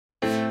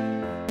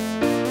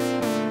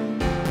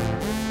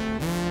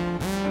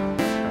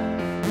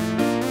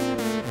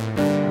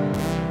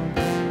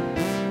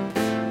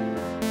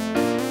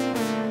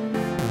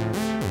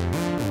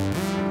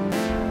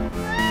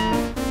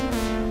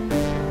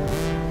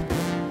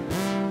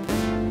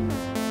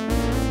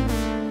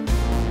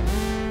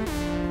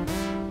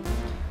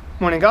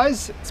Morning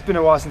guys, it's been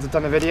a while since I've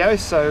done a video,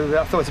 so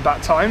I thought it's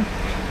about time.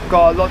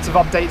 Got lots of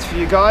updates for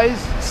you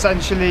guys.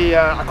 Essentially,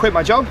 I quit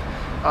my job.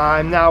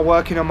 I'm now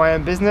working on my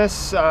own business,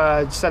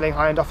 selling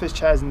high-end office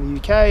chairs in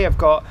the UK. I've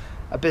got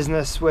a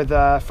business with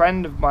a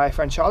friend of my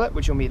friend Charlotte,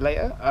 which you'll meet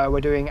later.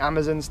 We're doing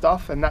Amazon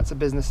stuff, and that's a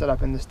business set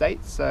up in the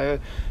States. So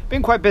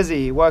been quite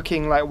busy,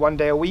 working like 1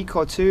 day a week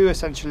or two,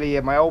 essentially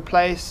at my old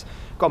place.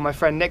 Got my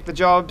friend Nick the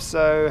job,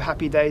 so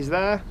happy days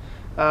there.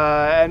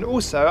 And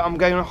also I'm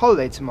going on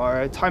holiday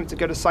tomorrow, time to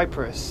go to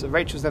Cyprus.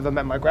 Rachel's never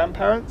met my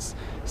grandparents,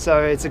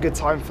 so it's a good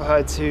time for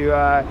her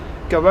to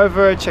go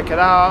over, check it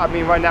out. I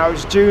mean, right now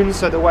it's June,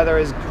 so the weather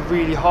is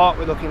really hot.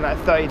 We're looking at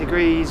 30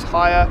 degrees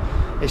higher.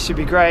 It should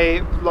be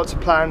great. Lots of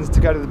plans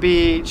to go to the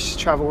beach,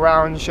 travel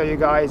around, show you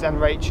guys and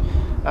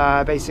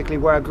Rach basically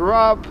where I grew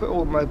up,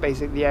 all my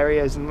basically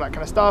areas and that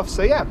kind of stuff.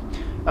 So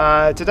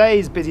yeah,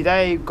 today's a busy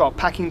day. Got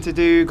packing to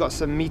do, got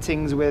some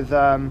meetings with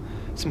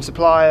some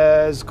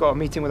suppliers, got a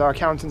meeting with our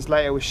accountants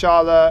later with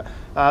Charlotte,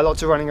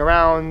 lots of running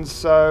around,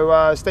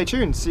 so stay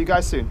tuned, see you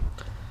guys soon.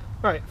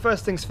 Right,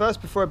 first things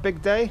first, before a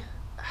big day,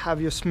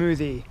 have your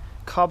smoothie.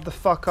 Carb the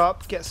fuck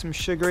up, get some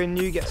sugar in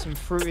you, get some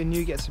fruit in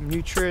you, get some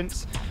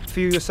nutrients,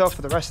 fuel yourself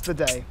for the rest of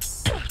the day.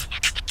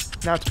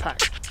 Now to pack.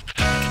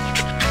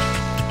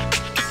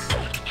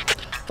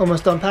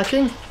 Almost done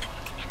packing,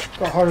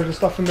 got a whole lot of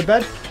stuff in the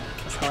bed,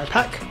 that's how I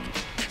pack.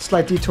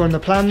 Slight detour on the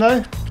plan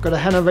though, got a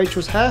hen of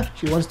Rachel's hair,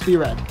 she wants to be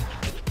red.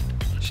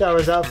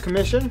 Shower's out of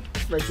commission.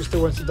 Rachel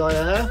still wants to dye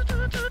her hair.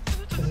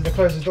 This is the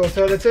closest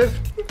alternative.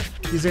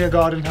 Using a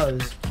garden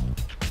hose.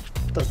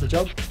 Does the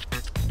job.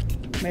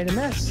 Made a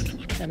mess.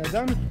 Henna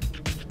done.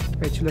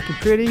 Rachel looking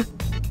pretty.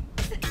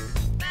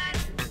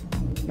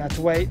 Now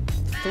to wait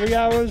 3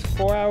 hours,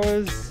 4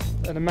 hours,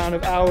 an amount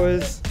of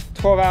hours,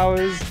 12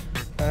 hours,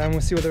 and then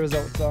we'll see what the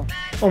results are.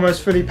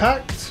 Almost fully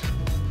packed.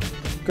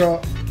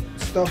 Got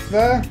stuff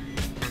there.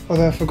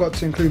 Although I forgot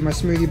to include my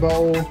smoothie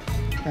bottle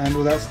and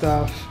all that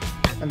stuff.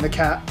 And the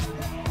cat,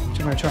 which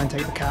I'm going to try and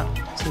take the cat,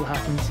 see what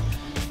happens.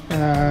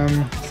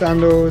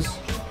 Sandals,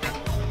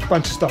 a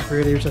bunch of stuff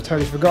really, which I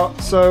totally forgot.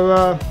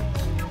 So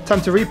time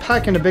to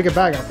repack in a bigger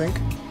bag, I think.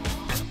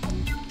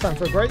 Time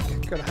for a break,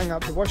 got to hang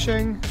up the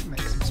washing,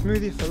 make some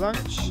smoothie for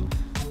lunch,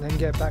 and then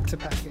get back to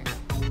packing.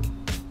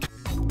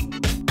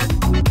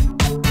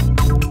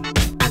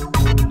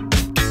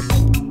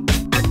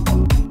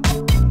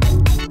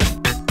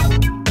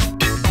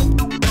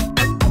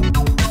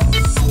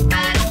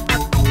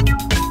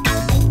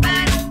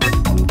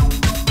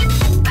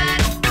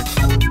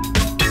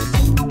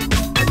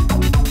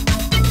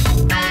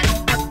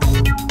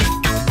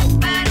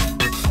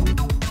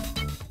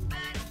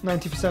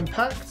 %,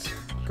 packed,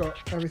 got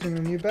everything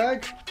in the new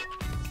bag.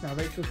 Now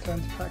Rachel's turn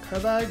to pack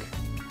her bag.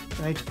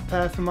 I need to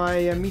prepare for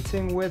my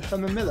meeting with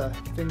Herman Miller.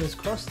 Fingers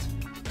crossed,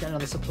 get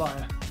another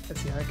supplier.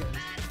 Let's see how it goes.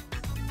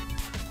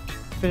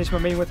 Finished my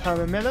meeting with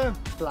Herman Miller,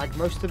 blagged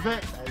most of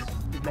it, as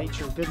the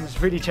nature of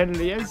business really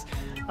generally is.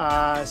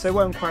 So it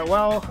went quite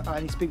well. I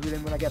need to speak with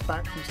him when I get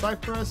back from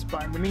Cyprus,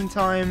 but in the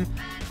meantime,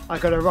 I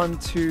gotta run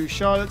to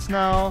Charlotte's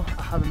now.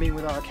 I have a meeting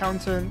with our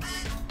accountants,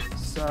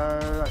 so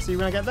I'll see you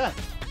when I get there.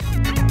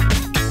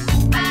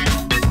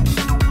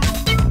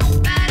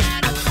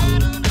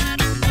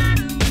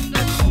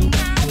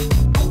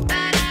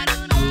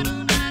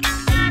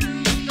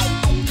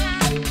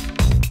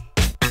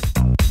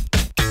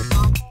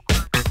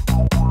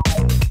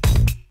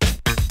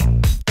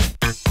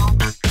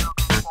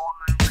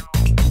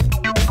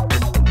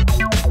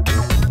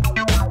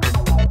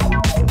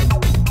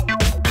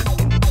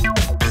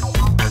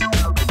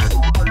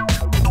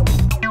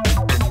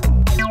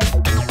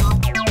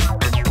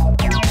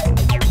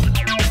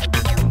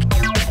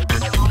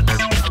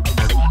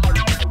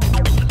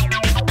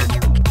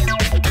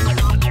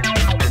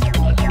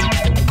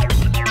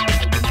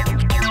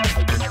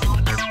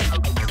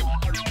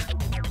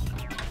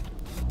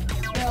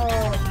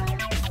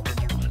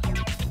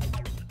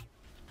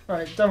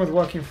 Right, done with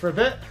working for a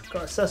bit.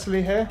 Got a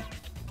Cecily here.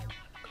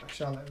 Got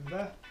Charlotte over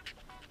there.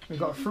 We've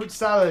got a fruit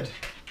salad.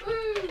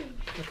 Woo!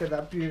 Look at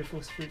that beautiful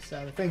fruit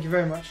salad. Thank you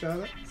very much,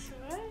 Charlotte. That's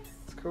alright.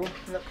 It's cool.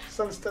 Look, the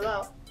sun's still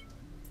out.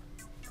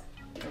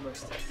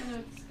 Almost. I know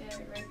it's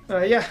scary,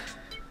 right? Yeah.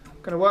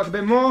 Gonna work a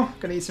bit more.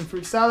 Gonna eat some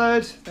fruit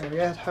salad. Then we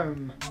head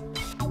home.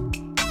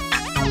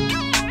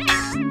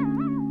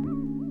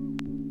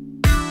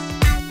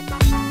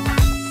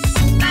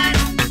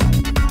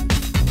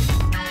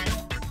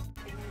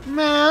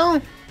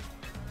 Meow.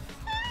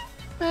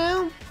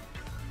 Meow.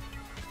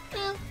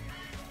 Meow.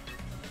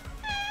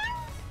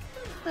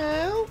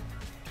 Meow.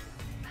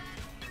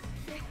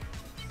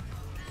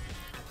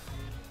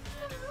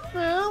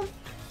 Meow.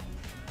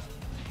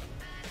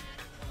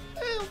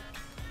 Meow.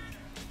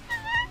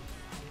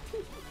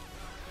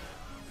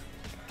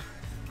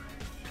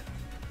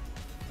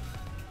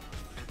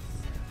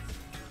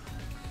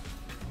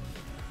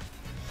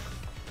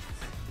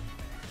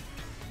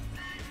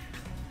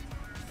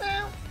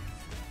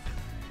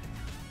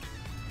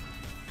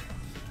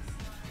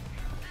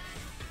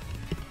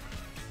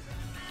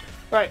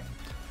 Right,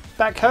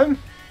 back home,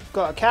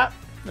 got a cat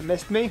that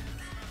missed me.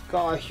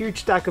 Got a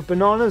huge stack of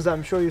bananas that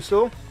I'm sure you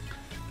saw.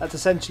 That's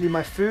essentially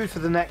my food for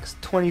the next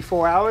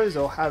 24 hours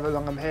or however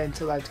long I'm here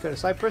until I have to go to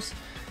Cyprus.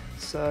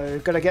 So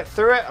gotta get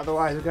through it,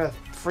 otherwise we're gonna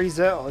freeze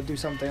it or do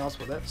something else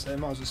with it. So I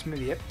might as well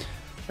smoothie it.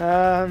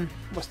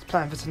 What's the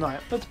plan for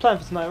tonight? What's the plan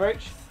for tonight,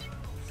 Rach?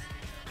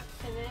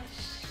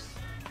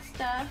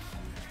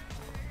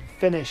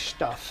 Finish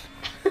stuff.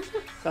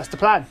 That's the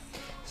plan.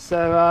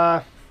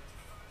 So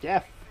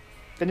yeah,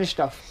 finish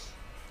stuff.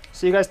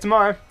 See you guys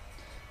tomorrow.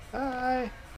 Bye.